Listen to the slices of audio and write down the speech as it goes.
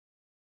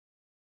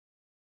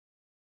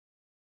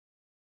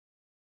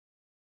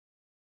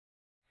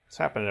What's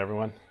happening,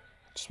 everyone?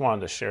 Just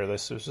wanted to share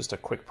this. It was just a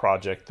quick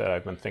project that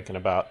I've been thinking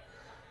about.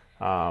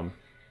 I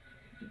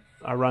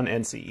run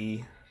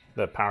NCE,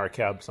 the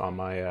PowerCabs on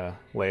my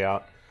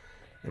layout.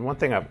 And one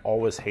thing I've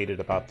always hated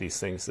about these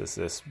things is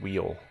this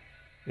wheel.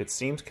 It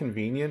seems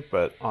convenient,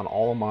 but on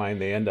all of mine,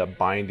 they end up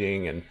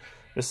binding. And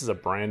this is a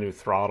brand new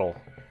throttle,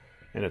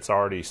 and it's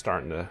already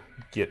starting to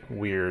get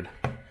weird.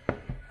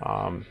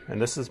 And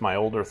this is my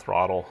older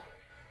throttle,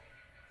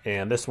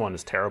 and this one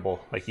is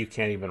terrible. Like, you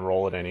can't even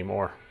roll it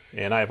anymore.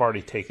 And I've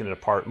already taken it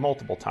apart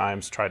multiple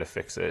times, try to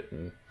fix it,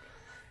 and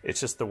it's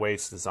just the way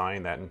it's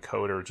designed. That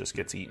encoder just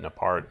gets eaten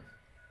apart.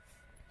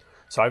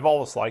 So I've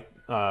always liked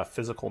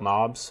physical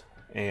knobs,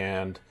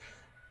 and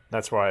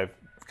that's why I've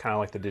kind of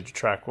like the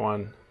Digitrack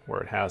one,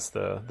 where it has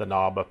the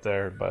knob up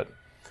there. But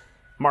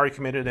I'm already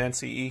committed to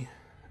NCE.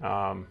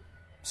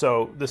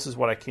 So this is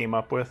what I came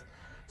up with.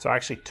 So I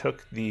actually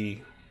took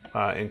the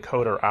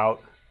encoder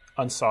out,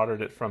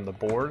 unsoldered it from the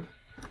board.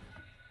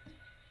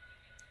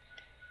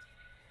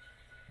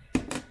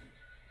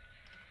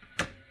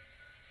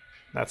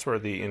 That's where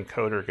the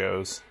encoder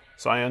goes.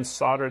 So I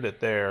unsoldered it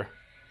there,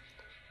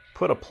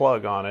 put a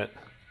plug on it,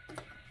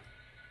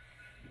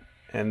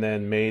 and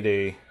then made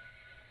a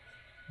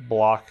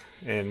block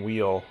and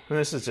wheel. And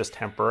this is just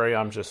temporary.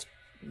 I'm just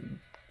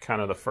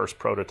kind of the first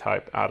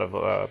prototype out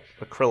of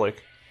acrylic.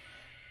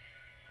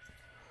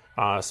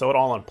 So it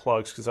all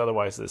unplugs, because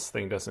otherwise this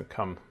thing doesn't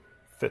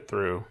fit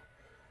through.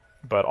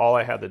 But all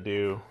I had to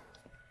do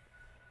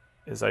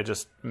is I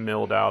just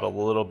milled out a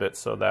little bit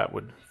so that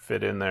would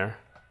fit in there.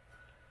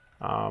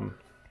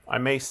 I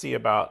may see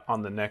about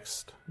on the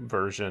next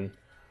version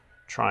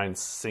try and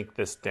sink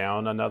this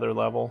down another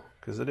level,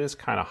 because it is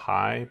kind of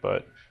high,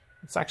 but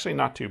it's actually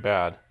not too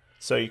bad.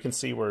 So you can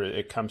see where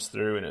it comes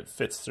through, and it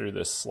fits through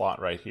this slot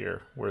right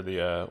here where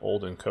the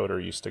old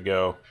encoder used to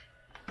go.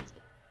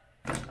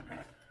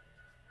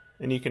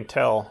 And you can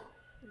tell,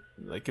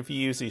 like, if you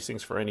use these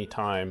things for any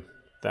time,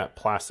 that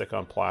plastic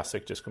on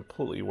plastic just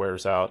completely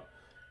wears out.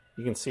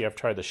 You can see I've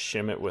tried to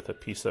shim it with a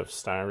piece of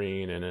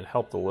styrene, and it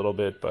helped a little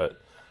bit, but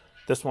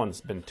this one's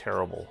been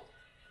terrible.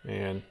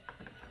 And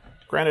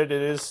granted,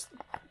 it is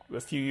a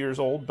few years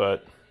old,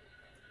 but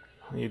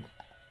you'd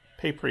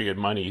pay pretty good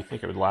money. You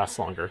think it would last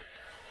longer.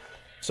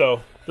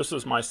 So this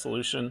was my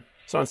solution.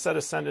 So instead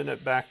of sending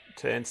it back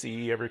to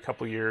NCE every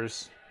couple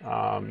years,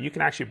 you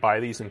can actually buy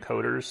these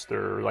encoders.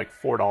 They're like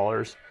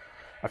 $4.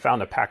 I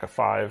found a pack of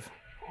 5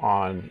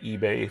 on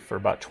eBay for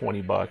about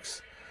 20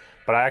 bucks.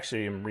 But I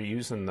actually am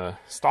reusing the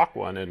stock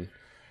one, and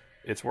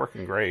it's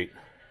working great.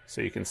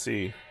 So you can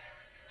see.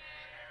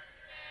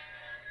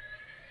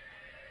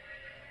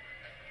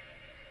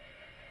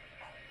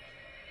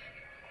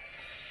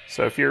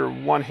 So if you're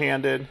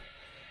one-handed,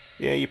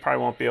 yeah, you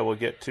probably won't be able to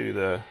get to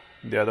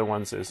the other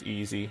ones as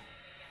easy.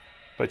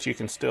 But you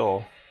can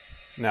still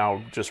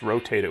now just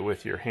rotate it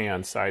with your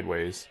hand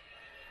sideways.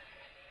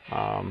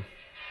 So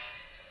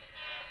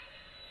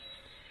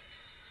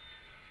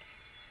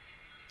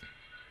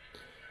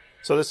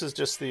this is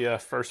just the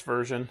first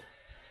version.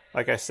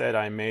 Like I said,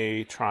 I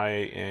may try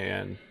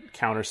and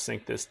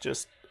countersink this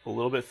just a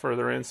little bit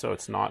further in so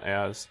it's not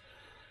as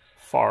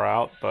far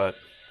out, but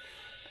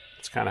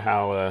it's kind of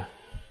how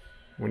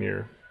when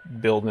you're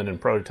building and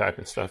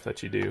prototyping stuff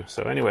that you do.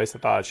 So anyways, I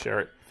thought I'd share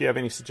it. If you have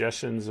any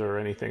suggestions or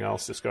anything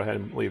else, just go ahead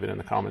and leave it in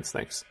the comments.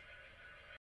 Thanks.